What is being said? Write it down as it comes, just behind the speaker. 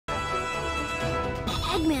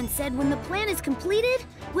Eggman said when the plan is completed,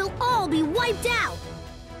 we'll all be wiped out.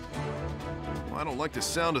 Well, I don't like the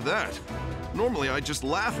sound of that. Normally, I just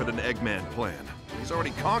laugh at an Eggman plan. He's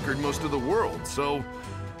already conquered most of the world, so...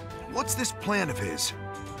 what's this plan of his?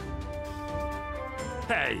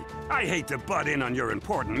 Hey, I hate to butt in on your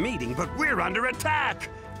important meeting, but we're under attack!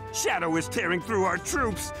 Shadow is tearing through our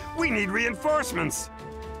troops. We need reinforcements.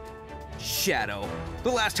 Shadow.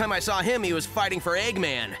 The last time I saw him, he was fighting for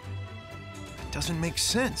Eggman. It doesn't make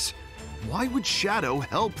sense. Why would Shadow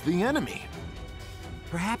help the enemy?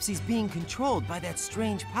 Perhaps he's being controlled by that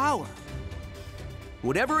strange power.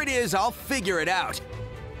 Whatever it is, I'll figure it out.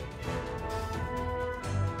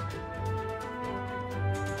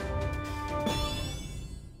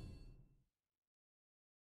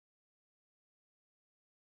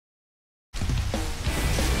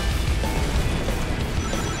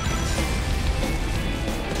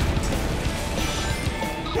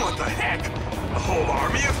 What the heck? A whole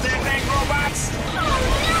army of dead-egg robots? Oh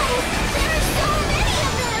no! There are so many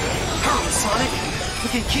of them! Hurry, Sonic! We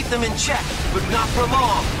can keep them in check, but not for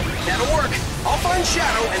long. That'll work. I'll find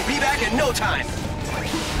Shadow and be back in no time.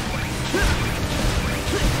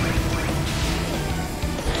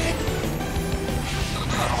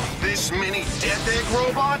 This many Death Egg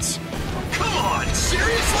robots? Come on,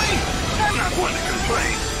 seriously? I'm not one to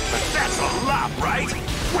complain, but that's a lot, right?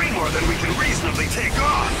 Way more than we can reasonably take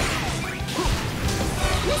on.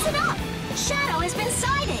 Listen up! Shadow has been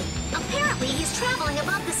sighted. Apparently he's traveling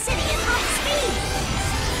above the city at high speed.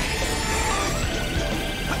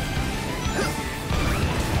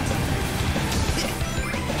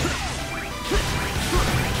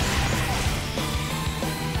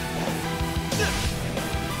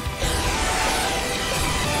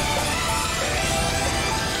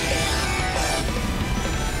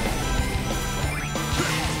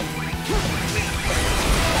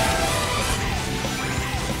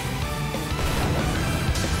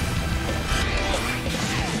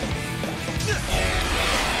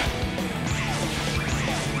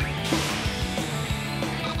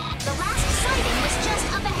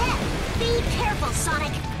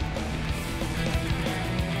 Sonic!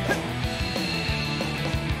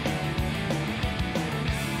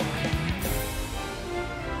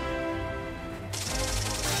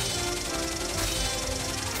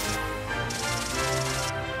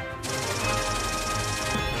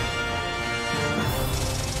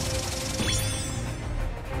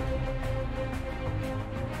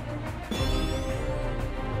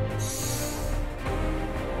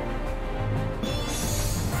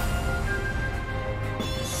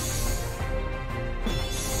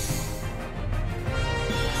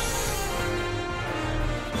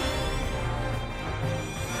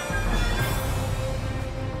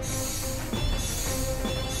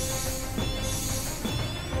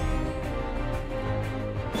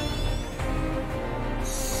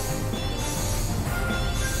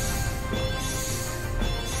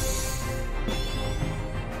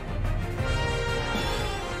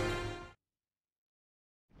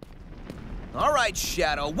 All right,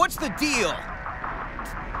 Shadow, what's the deal?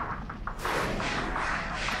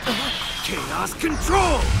 Chaos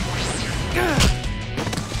control!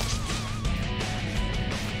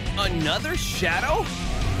 Another Shadow?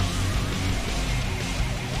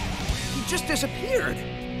 He just disappeared.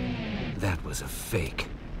 That was a fake.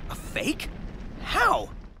 A fake? How?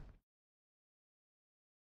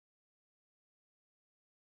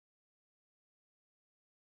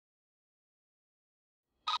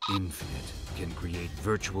 Infinite can create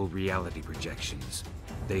virtual reality projections.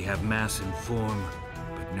 They have mass and form,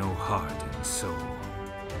 but no heart and soul.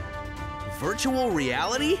 Virtual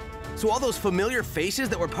reality? So all those familiar faces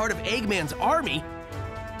that were part of Eggman's army...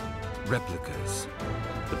 Replicas.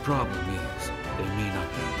 The problem is, they may not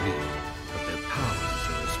be real, but their powers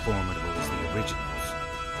are as formidable as the originals.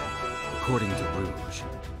 According to Rouge,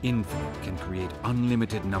 Infinite can create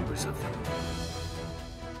unlimited numbers of them.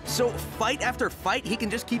 So fight after fight, he can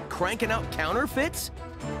just keep cranking out counterfeits?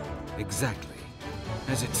 Exactly.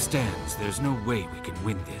 As it stands, there's no way we can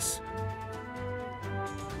win this.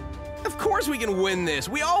 Of course we can win this!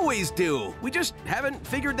 We always do! We just haven't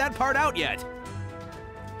figured that part out yet.